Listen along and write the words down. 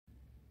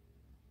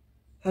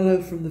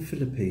Hello from the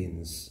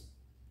Philippines.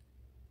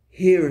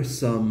 Here are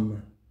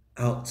some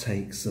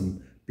outtakes,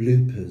 some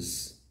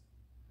bloopers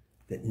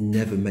that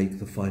never make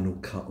the final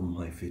cut on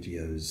my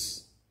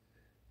videos.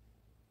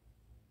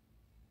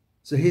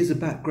 So here's a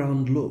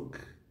background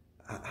look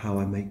at how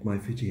I make my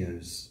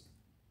videos.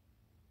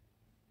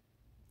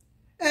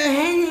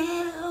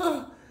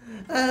 Hello!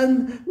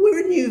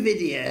 We're a new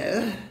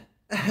video.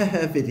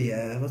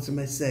 What am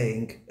I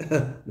saying?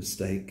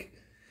 Mistake.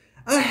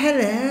 Oh,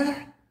 hello.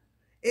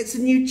 It's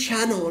a new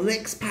channel, an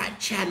expat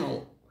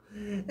channel.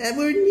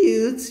 We're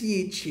new to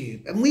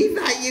YouTube and we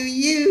value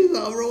you,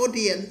 our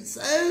audience,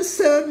 oh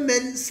so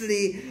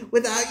immensely.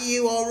 Without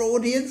you, our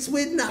audience,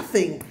 we're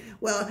nothing.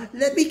 Well,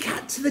 let me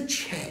cut to the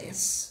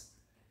chase.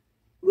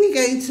 We're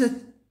going to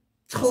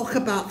talk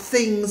about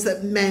things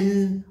that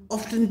men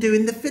often do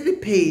in the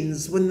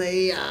Philippines when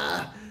they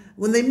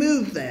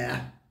move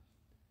there.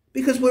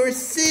 Because we're a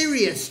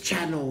serious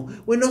channel.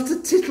 We're not a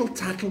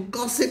tittle-tattle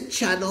gossip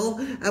channel,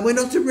 and we're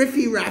not a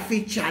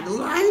riffy-raffy channel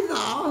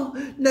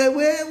either. No,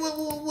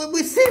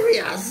 we're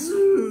serious.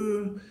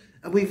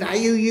 And we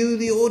value you,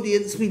 the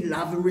audience. We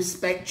love and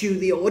respect you,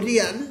 the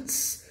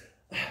audience.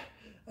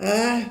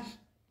 So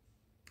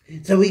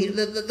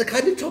the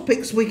kind of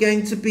topics we're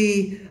going to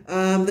be,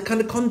 the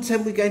kind of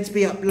content we're going to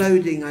be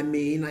uploading, I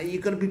mean,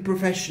 you've got to be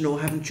professional,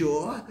 haven't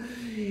you?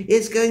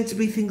 It's going to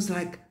be things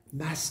like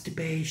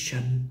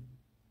masturbation.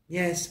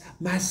 Yes,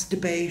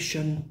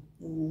 masturbation.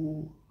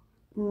 Ooh.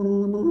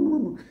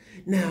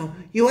 Now,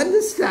 you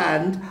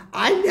understand,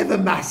 I never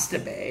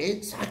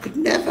masturbate. I could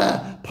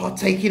never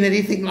partake in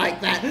anything like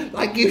that,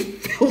 like you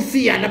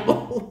filthy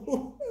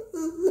animal.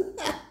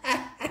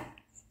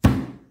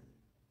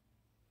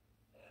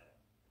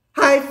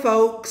 Hi,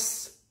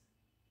 folks.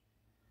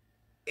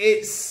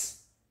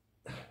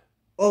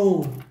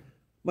 Oh,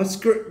 my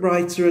script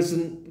writer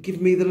hasn't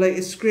given me the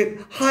latest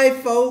script. Hi,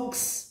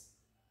 folks.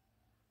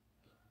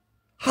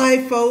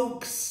 Hi,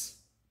 folks.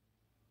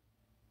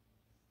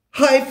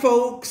 Hi,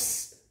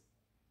 folks.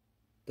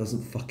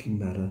 Doesn't fucking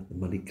matter. The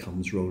money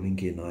comes rolling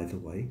in either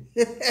way.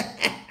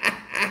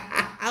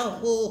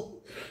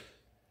 Hello.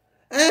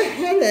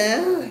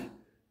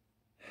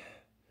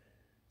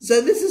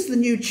 So this is the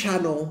new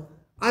channel.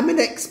 I'm an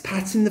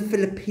expat in the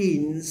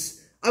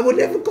Philippines. I will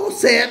never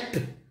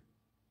gossip.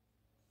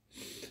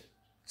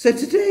 So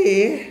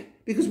today,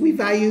 because we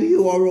value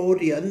you, our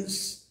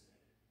audience,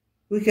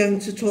 we're going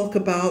to talk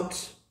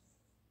about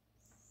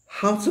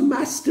how to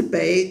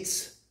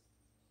masturbate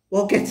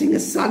while getting a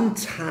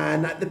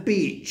suntan at the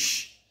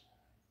beach,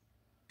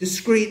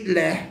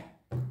 discreetly,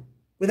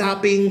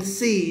 without being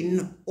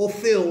seen or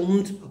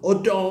filmed or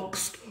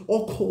doxed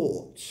or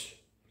caught.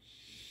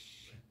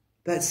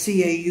 That's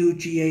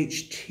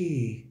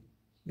C-A-U-G-H-T,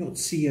 not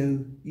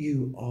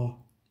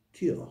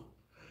C-O-U-R-T.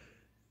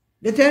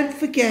 Now don't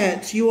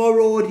forget, you, our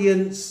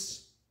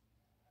audience,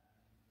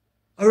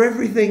 are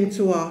everything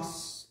to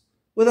us.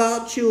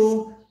 Without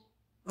you,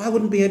 I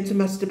wouldn't be able to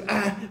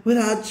masturbate.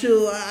 Without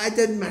you, I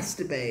don't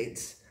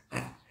masturbate.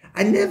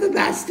 I never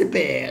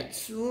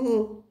masturbate.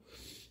 Ooh.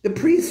 The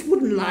priest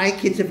wouldn't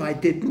like it if I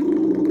did.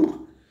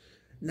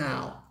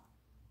 Now,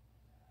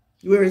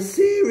 we're a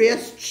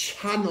serious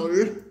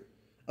channel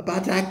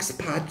about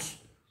expat.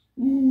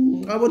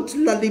 I want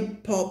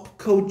lollipop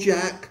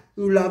Kojak,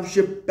 who loves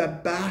you,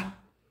 baba.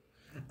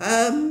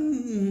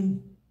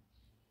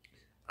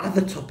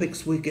 Other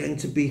topics we're going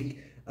to be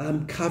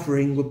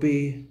covering will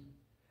be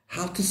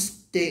how to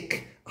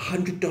stick a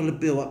 $100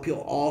 bill up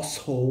your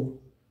arsehole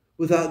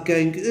without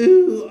going,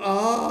 ooh,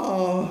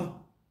 ah.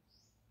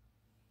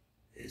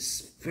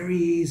 It's very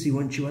easy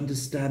once you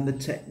understand the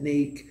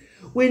technique.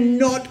 We're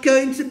not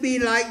going to be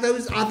like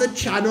those other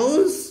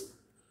channels.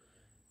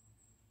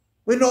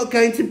 We're not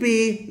going to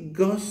be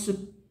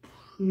gossiping.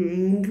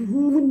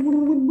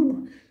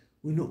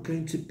 We're not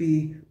going to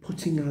be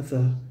putting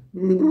other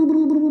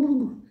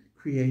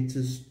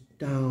creators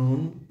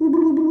down.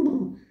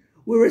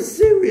 We're a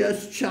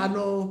serious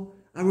channel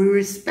and we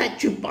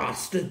respect you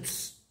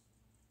bastards.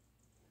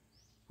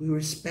 We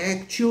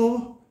respect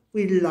you.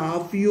 We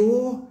love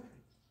you.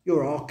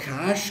 You're our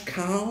cash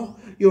cow.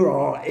 You're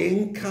our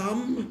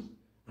income.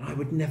 I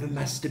would never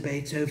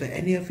masturbate over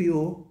any of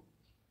you.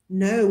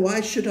 No,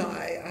 why should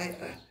I?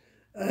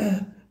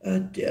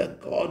 Dear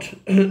God.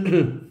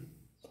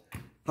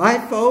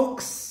 Hi,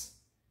 folks.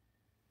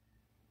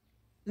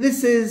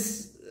 This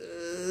is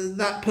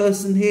that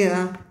person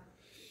here.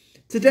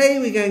 Today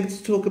we're going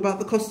to talk about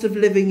the cost of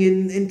living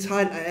in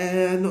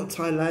Thailand, not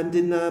Thailand,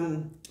 in,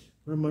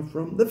 where am I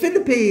from? The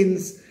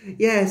Philippines.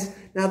 Yes.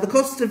 Now the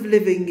cost of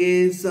living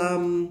is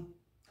a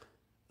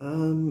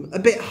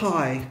bit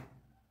high.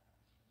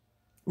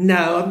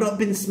 No, I've not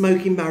been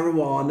smoking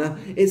marijuana.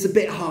 It's a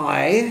bit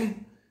high.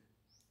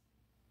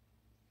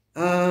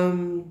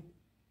 I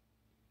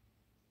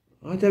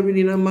don't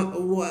really know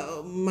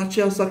much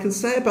else I can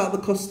say about the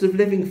cost of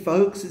living,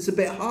 folks. It's a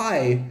bit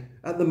high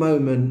at the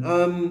moment.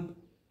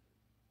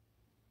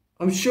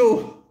 I'm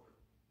sure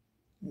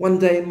one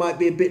day it might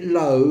be a bit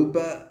low,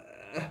 but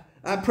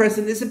at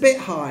present it's a bit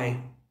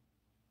high.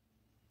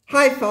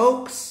 Hi,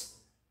 folks.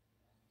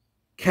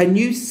 Can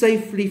you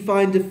safely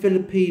find a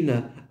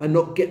Filipina and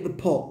not get the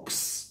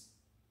pox?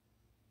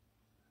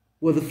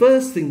 Well, the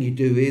first thing you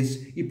do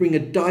is you bring a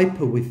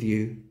diaper with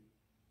you.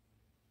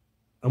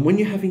 And when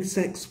you're having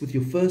sex with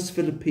your first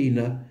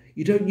Filipina,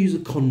 you don't use a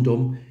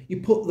condom.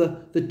 You put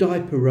the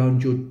diaper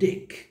around your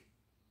dick.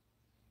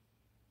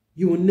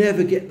 You will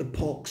never get the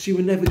pox. You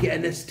will never get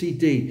an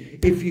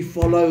STD if you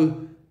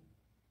follow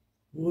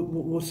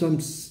what I'm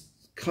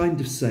kind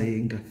of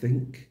saying, I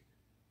think.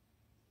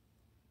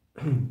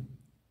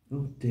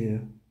 Oh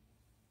dear.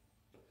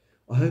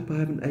 I hope I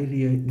haven't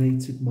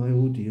alienated my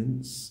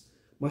audience.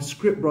 My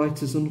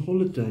scriptwriter's on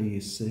holiday,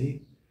 you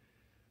see.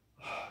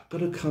 Got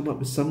to come up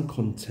with some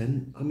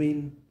content. I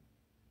mean,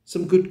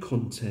 some good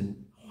content.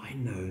 Oh, I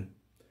know.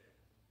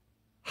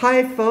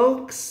 Hi,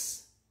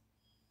 folks.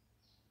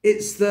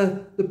 It's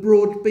the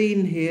broad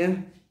bean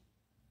here.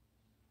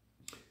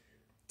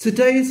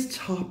 Today's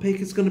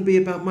topic is going to be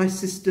about my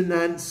sister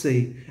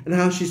Nancy and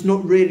how she's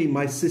not really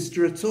my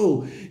sister at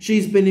all.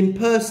 She's been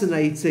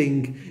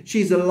impersonating.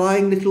 She's a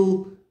lying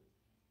little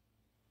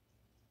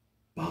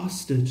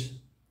bastard,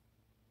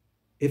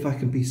 if I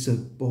can be so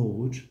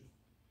bold.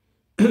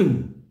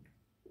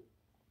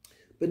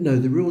 But no,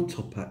 the real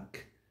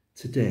topic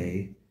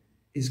today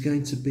is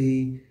going to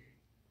be,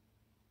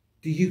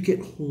 do you get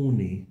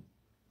horny?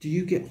 Do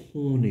you get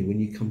horny when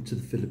you come to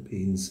the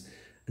Philippines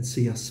and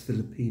see us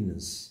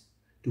Filipinas?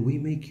 Do we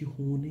make you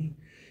horny?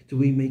 Do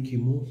we make you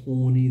more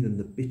horny than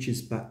the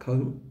bitches back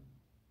home?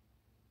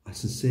 I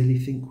sincerely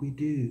think we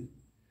do.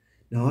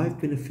 Now,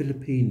 I've been a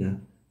Filipina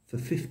for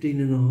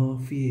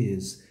 15.5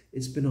 years.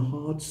 It's been a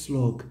hard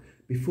slog.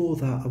 Before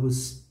that, I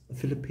was a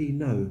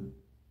Filipino.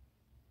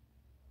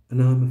 And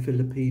now I'm a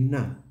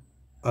Filipina.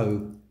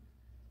 Oh.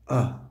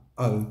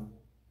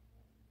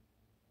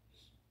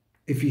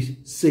 If you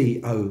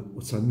see,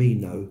 what I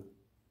mean,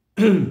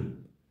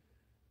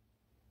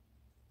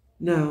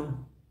 Now,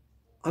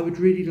 I would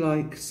really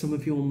like some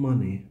of your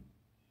money.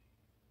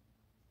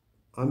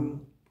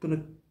 I'm going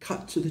to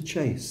cut to the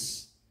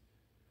chase.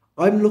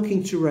 I'm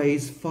looking to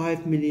raise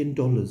 $5 million.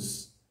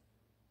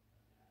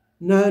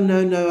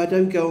 No, I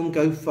don't go on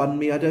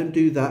GoFundMe. I don't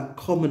do that.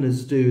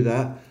 Commoners do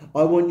that.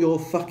 I want your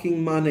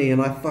fucking money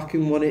and I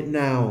fucking want it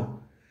now.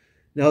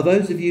 Now,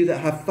 those of you that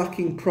have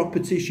fucking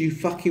properties, you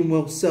fucking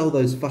well sell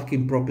those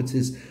fucking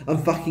properties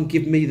and fucking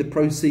give me the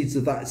proceeds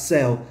of that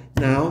sale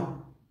now.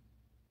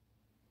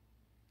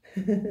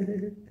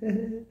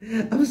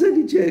 I was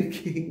only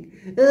joking.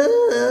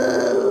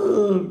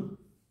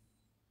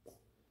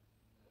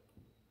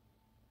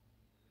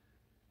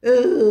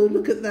 Oh,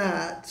 look at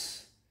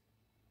that.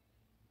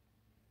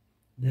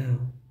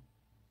 Now,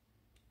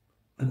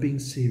 I'm being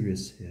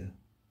serious here.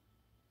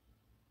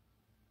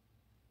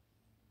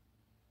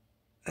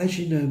 As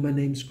you know, my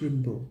name's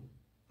Grimble.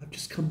 I've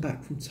just come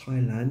back from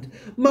Thailand.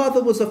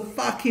 Mother was a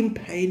fucking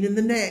pain in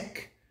the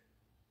neck.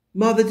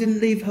 Mother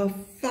didn't leave her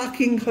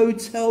fucking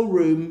hotel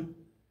room.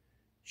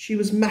 She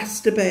was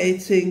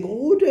masturbating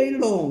all day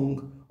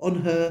long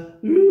on her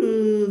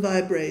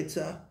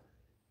vibrator.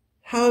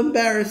 How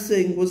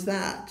embarrassing was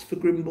that for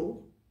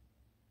Grimble?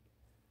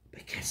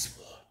 But guess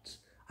what?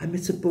 I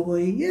met a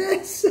boy.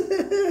 Yes,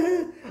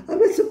 I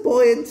met a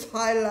boy in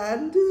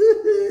Thailand.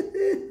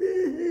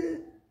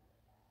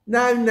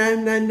 No.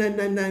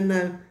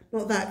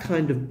 Not that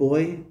kind of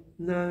boy.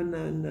 No.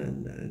 No.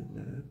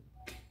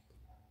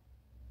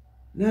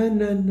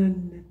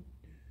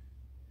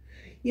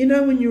 You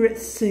know when you're at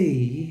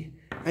sea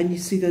and you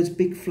see those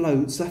big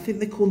floats, I think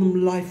they call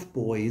them life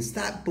buoys.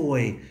 That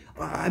boy,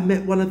 I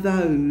met one of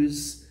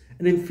those,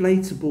 an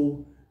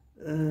inflatable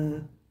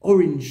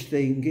orange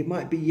thing. It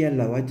might be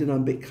yellow. I don't know,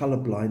 I'm a bit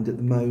colourblind at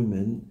the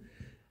moment.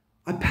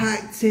 I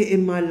packed it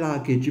in my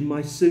luggage, in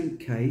my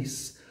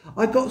suitcase.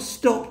 I got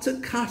stopped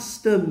at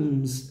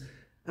customs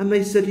and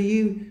they said,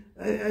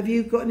 have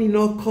you got any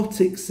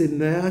narcotics in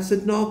there? I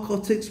said,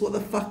 narcotics, what the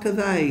fuck are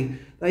they?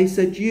 They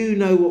said, you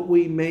know what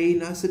we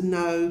mean. I said,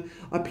 no,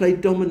 I play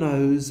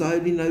dominoes. I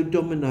only know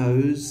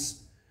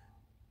dominoes.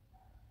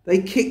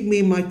 They kicked me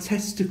in my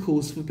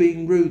testicles for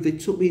being rude. They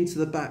took me into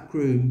the back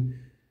room.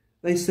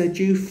 They said,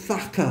 you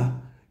fucker,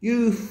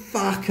 you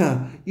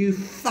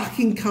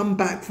fucking come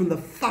back from the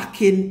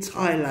fucking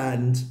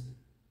Thailand.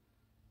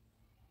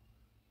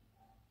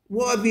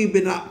 What have you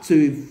been up to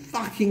in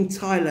fucking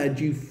Thailand,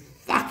 you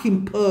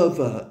fucking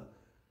pervert?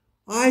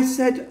 I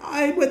said,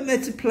 I went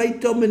there to play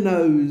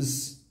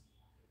dominoes.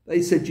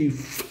 They said, you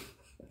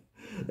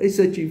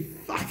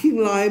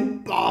fucking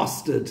lying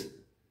bastard.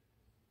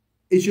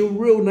 Is your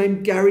real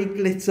name Gary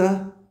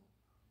Glitter?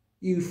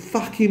 You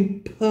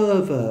fucking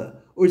pervert.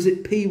 Or is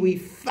it Pee Wee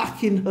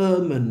fucking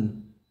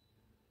Herman?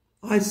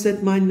 I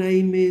said, my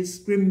name is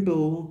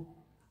Grimble.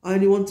 I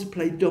only want to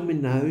play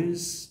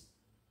dominoes.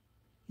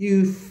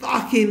 You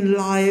fucking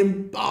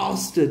lying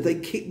bastard. They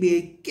kicked me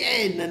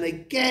again and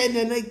again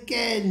and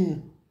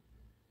again.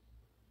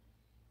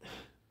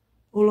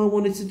 All I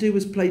wanted to do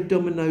was play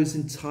dominoes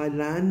in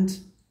Thailand.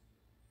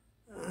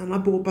 And I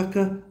brought back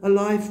a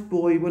life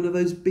buoy, one of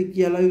those big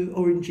yellow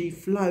orangey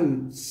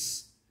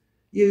floats.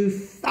 You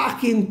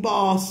fucking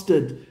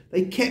bastard.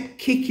 They kept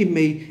kicking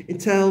me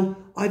until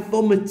I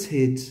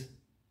vomited.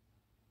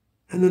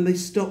 And then they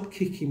stopped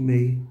kicking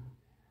me.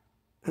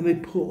 And they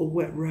put a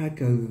wet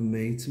rag over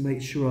me to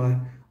make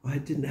sure I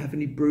didn't have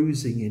any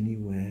bruising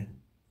anywhere.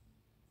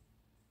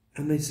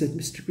 And they said,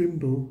 Mr.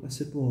 Grimble, I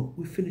said, what?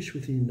 We're finished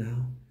with you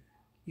now.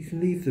 You can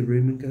leave the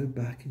room and go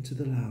back into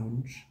the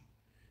lounge,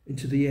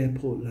 into the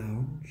airport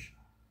lounge.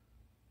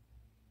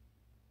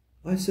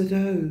 I said,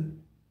 oh,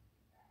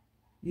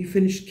 you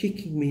finished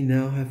kicking me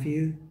now, have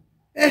you?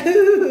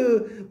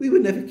 Oh, we were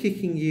never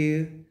kicking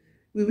you.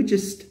 We were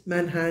just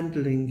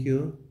manhandling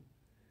you.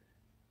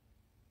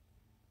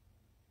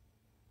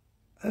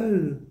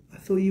 Oh, I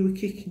thought you were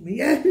kicking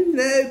me. Oh,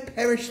 no,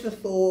 perish the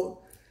thought.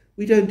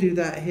 We don't do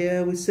that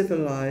here. We're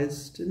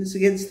civilised and it's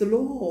against the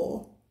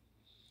law.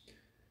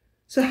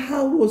 So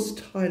how was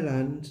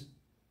Thailand?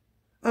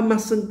 I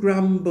mustn't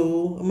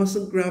grumble. I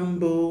mustn't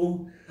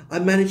grumble. I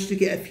managed to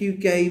get a few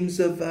games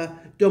of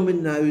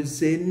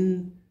dominoes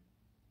in.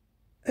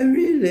 Oh,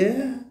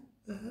 really?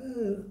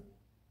 Oh.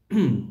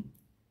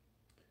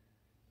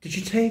 Did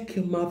you take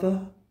your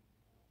mother?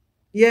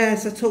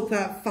 Yes, I took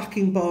that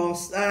fucking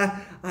boss.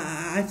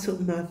 I took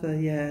mother,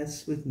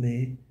 yes, with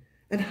me.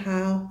 And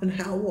how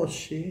was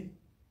she?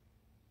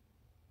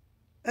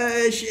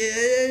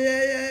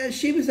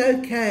 She was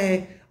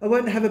okay. I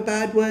won't have a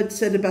bad word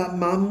said about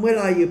Mum, will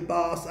I, you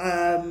boss?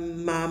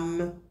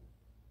 Mum.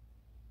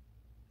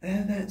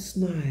 Oh, that's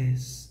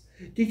nice.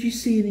 Did you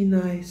see any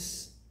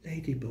nice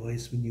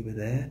ladyboys when you were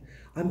there?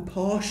 I'm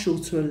partial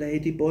to a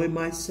ladyboy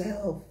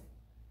myself.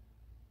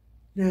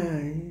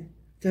 No,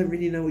 don't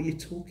really know what you're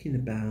talking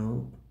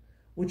about.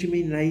 What do you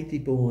mean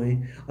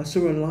ladyboy? I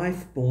saw a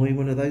life boy,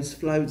 one of those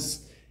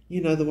floats.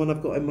 You know, the one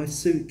I've got in my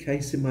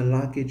suitcase, in my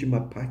luggage, in my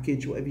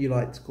package, whatever you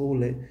like to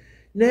call it.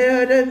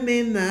 No, I don't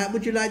mean that.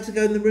 Would you like to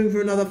go in the room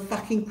for another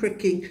fucking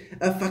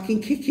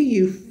kicking,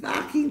 you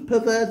fucking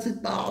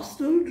perverted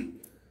bastard?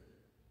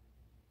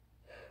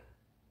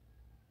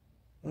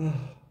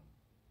 Oh.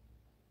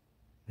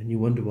 And you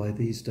wonder why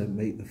these don't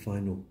make the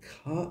final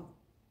cut?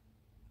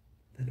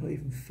 They're not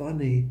even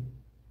funny.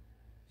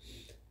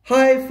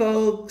 Hi,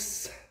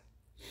 folks.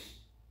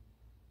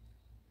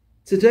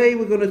 Today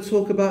we're going to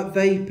talk about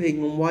vaping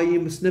and why you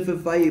must never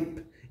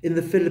vape in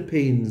the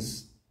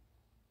Philippines.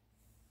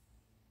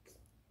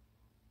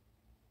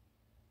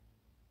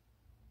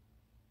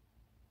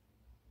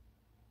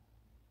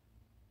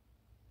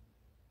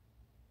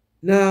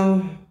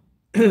 Now,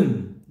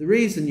 the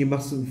reason you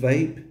mustn't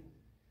vape,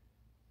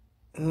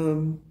 I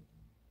don't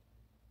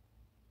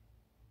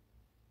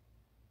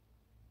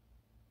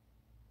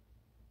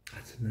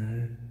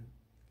know.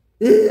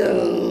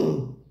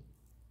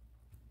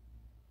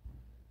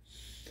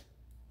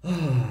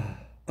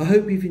 I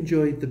hope you've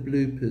enjoyed the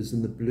bloopers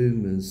and the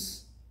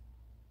bloomers.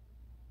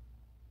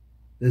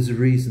 There's a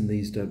reason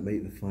these don't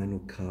make the final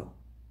cut,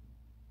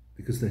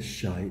 because they're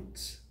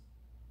shite.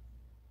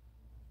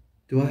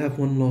 Do I have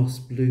one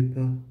last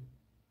blooper?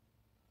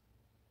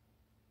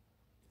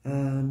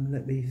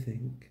 Let me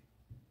think.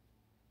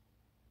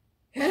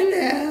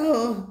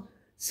 Hello!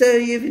 So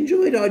you've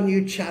enjoyed our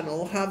new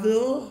channel, have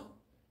you?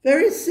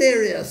 Very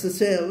serious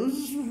it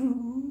is.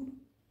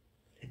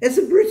 It's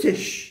a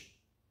British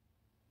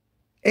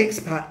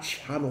expat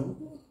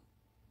channel.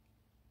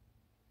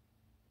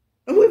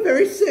 And we're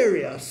very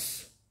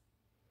serious.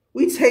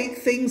 We take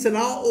things and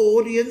our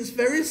audience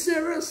very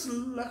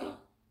seriously.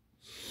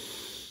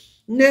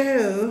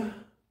 No,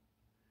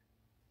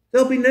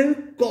 there'll be no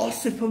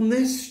gossip on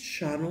this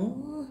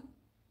channel.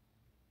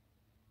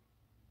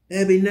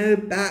 There'll be no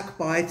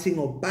backbiting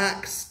or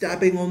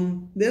backstabbing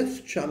on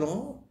this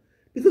channel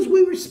because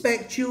we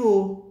respect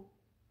you,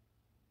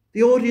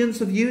 the audience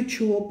of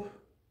YouTube.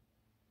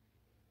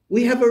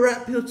 We have a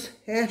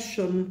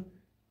reputation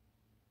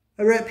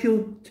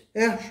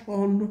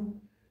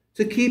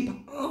to keep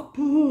up.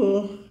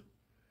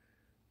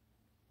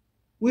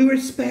 We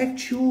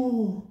respect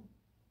you,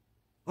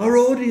 our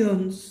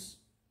audience,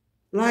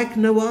 like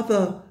no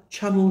other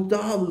channel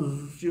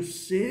does, you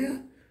see.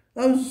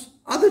 Those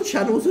other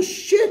channels are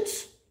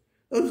shit.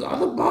 Those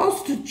other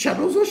bastard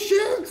channels are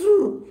shit.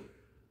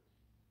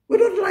 We're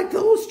not like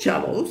those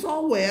channels,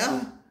 are we?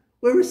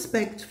 We're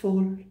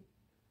respectful.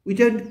 We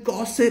don't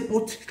gossip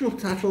or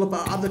tittle-tattle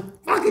about other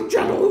fucking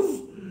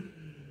channels.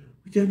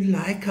 We don't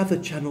like other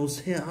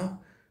channels here.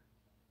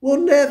 We'll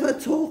never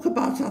talk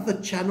about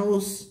other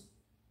channels.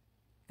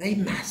 They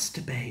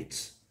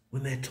masturbate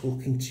when they're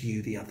talking to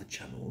you, the other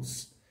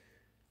channels.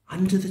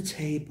 Under the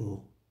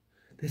table,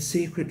 they're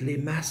secretly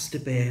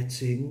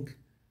masturbating.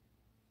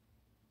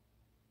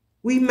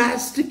 We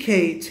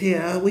masticate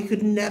here. We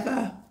could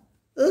never.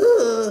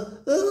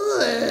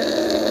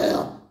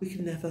 We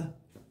could never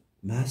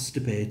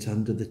masturbate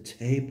under the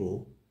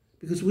table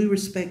because we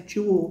respect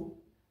you all,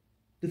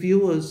 the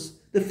viewers,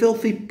 the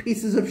filthy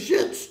pieces of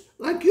shit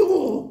like you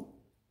all.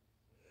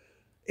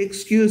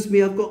 Excuse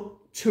me, I've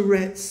got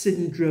Tourette's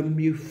syndrome,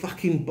 you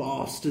fucking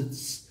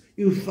bastards,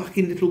 you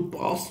fucking little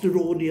bastard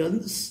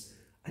audience.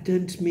 I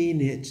don't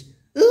mean it.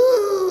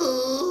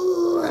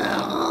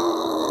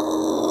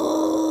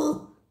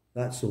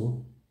 That's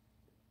all.